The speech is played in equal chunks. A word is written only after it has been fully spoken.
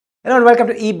Hello and welcome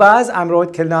to eBuzz. I'm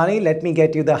Rohit Khilnani. Let me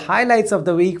get you the highlights of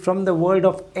the week from the world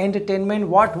of entertainment.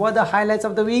 What were the highlights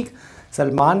of the week?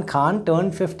 Salman Khan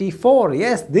turned 54.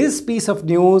 Yes, this piece of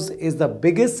news is the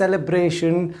biggest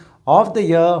celebration of the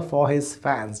year for his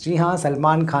fans. Ji haan,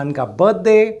 Salman Khan ka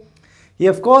birthday. He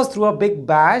of course threw a big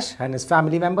bash and his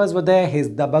family members were there. His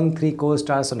Dabangg 3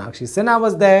 co-star Sonakshi Sinha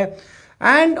was there.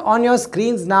 And on your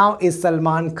screens now is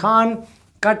Salman Khan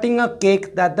cutting a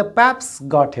cake that the Paps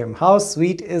got him. How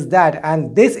sweet is that?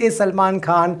 And this is Salman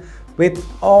Khan with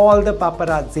all the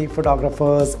paparazzi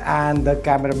photographers and the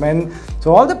cameramen.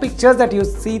 So all the pictures that you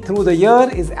see through the year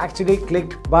is actually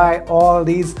clicked by all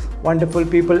these wonderful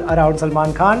people around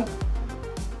Salman Khan.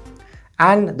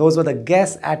 And those were the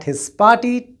guests at his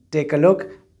party. Take a look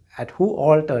at who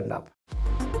all turned up.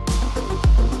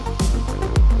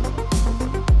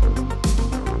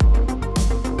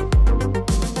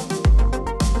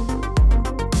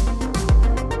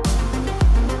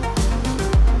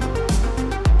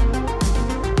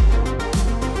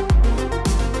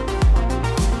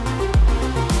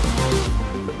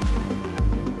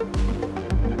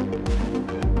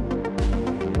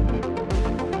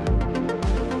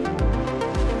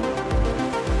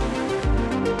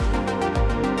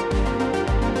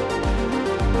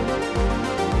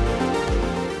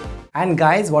 And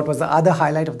guys, what was the other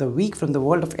highlight of the week from the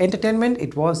world of entertainment?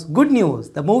 It was Good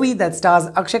News, the movie that stars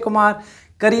Akshay Kumar,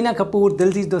 Kareena Kapoor,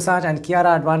 Diljit Dosanjh and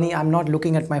Kiara Advani. I'm not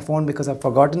looking at my phone because I've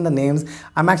forgotten the names.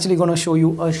 I'm actually going to show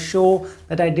you a show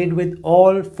that I did with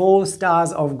all 4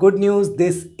 stars of Good News.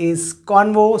 This is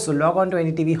Convo. So log on to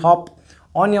NDTV, hop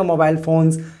on your mobile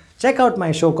phones. Check out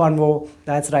my show Convo.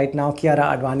 That's right now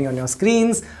Kiara Advani on your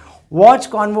screens. Watch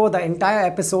Convo. The entire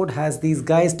episode has these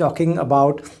guys talking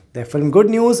about their film Good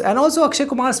News, and also Akshay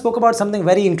Kumar spoke about something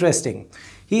very interesting.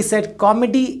 He said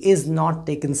comedy is not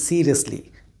taken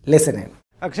seriously. Listen in.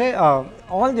 Akshay,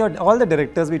 all the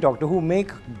directors we talk to who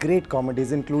make great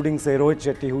comedies, including say Rohit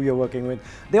Shetty, who you're working with,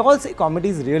 they all say comedy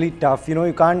is really tough. You know,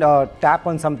 you can't tap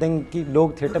on something कि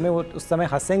लोग theatre में वो उस समय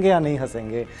हंसेंगे या नहीं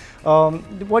हंसेंगे.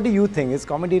 What do you think? Is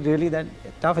comedy really that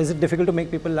tough? Is it difficult to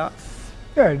make people laugh?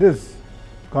 Yeah, it is.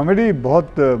 Comedy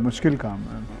बहुत मुश्किल काम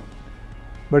है,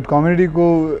 बट कॉमेडी को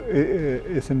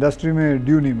इस इंडस्ट्री में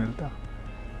ड्यू नहीं मिलता.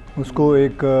 उसको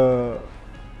एक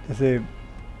जैसे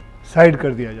साइड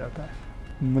कर दिया जाता है,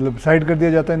 मतलब साइड कर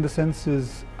दिया जाता है in the sense is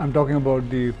I am talking about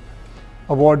the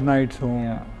award nights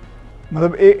हों.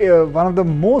 मतलब one of the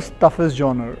most toughest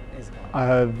genre I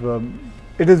have,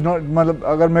 it is not, मतलब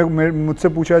अगर मुझसे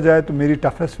पूछा जाए तो मेरी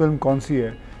टफेस्ट फिल्म कौन सी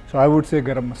है, सो आई वुड से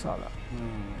गरम मसाला.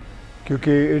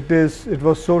 क्योंकि it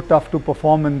was so tough to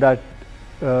perform in that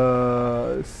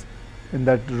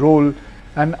role,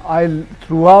 and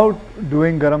throughout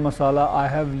doing Garam Masala I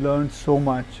have learned so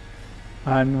much,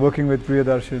 and working with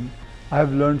Priyadarshan I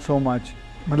have learned so much.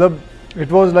 Matlab,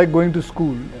 it was like going to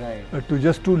school, right?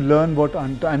 To learn what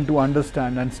and to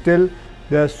understand, and still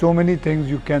there are so many things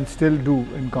you can still do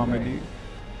in comedy,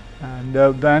 right.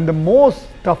 And the most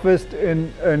toughest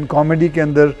in comedy के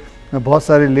अंदर बहुत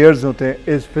सारे layers होते हैं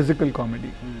is physical comedy,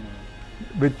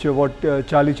 which what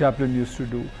Charlie Chaplin used to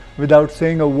do without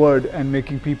saying a word and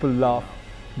making people laugh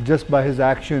just by his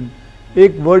action.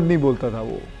 एक word नहीं बोलता था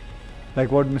वो,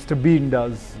 like what Mr. Bean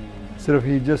does. सिर्फ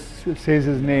he just says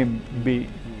his name B,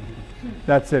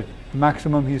 that's it,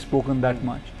 maximum he's spoken that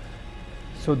much.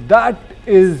 So that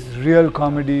is real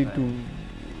comedy.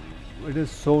 It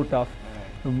is so tough.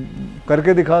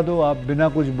 करके दिखा दो आप बिना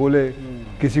कुछ बोले,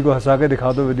 किसी को हंसा के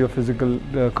दिखा दो with your physical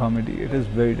comedy. It is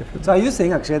very difficult. So are you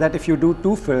saying, Akshay, that if you do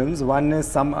 2 films, one is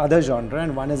some other genre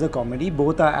and one is a comedy,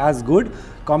 both are as good,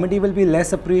 comedy will be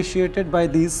less appreciated by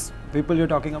these people you're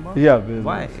talking about? Yeah.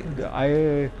 Why?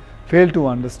 I fail to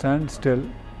understand still,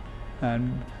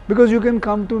 and because you can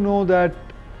come to know that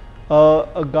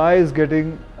a guy is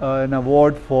getting an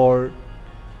award for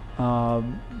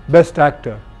best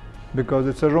actor because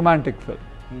it's a romantic film.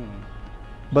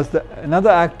 But another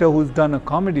actor who's done a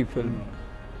comedy film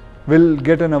will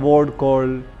get an award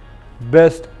called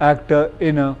Best Actor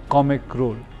in a Comic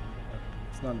Role.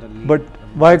 It's not the lead. But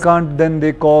why can't then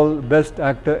they call Best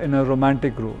Actor in a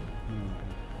Romantic Role?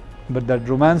 But that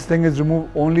romance thing is removed,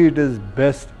 only it is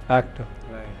Best Actor.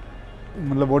 Right.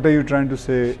 Matlab, what are you trying to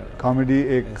say? Sure. Comedy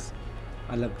is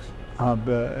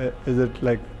alag. Is it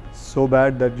like so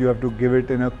bad that you have to give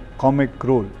it in a comic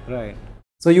role? Right.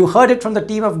 So you heard it from the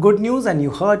team of Good News, and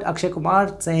you heard Akshay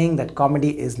Kumar saying that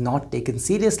comedy is not taken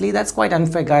seriously. That's quite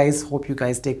unfair, guys. Hope you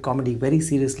guys take comedy very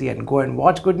seriously and go and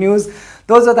watch Good News.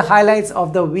 Those are the highlights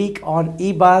of the week on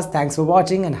eBuzz. Thanks for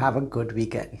watching and have a good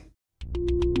weekend.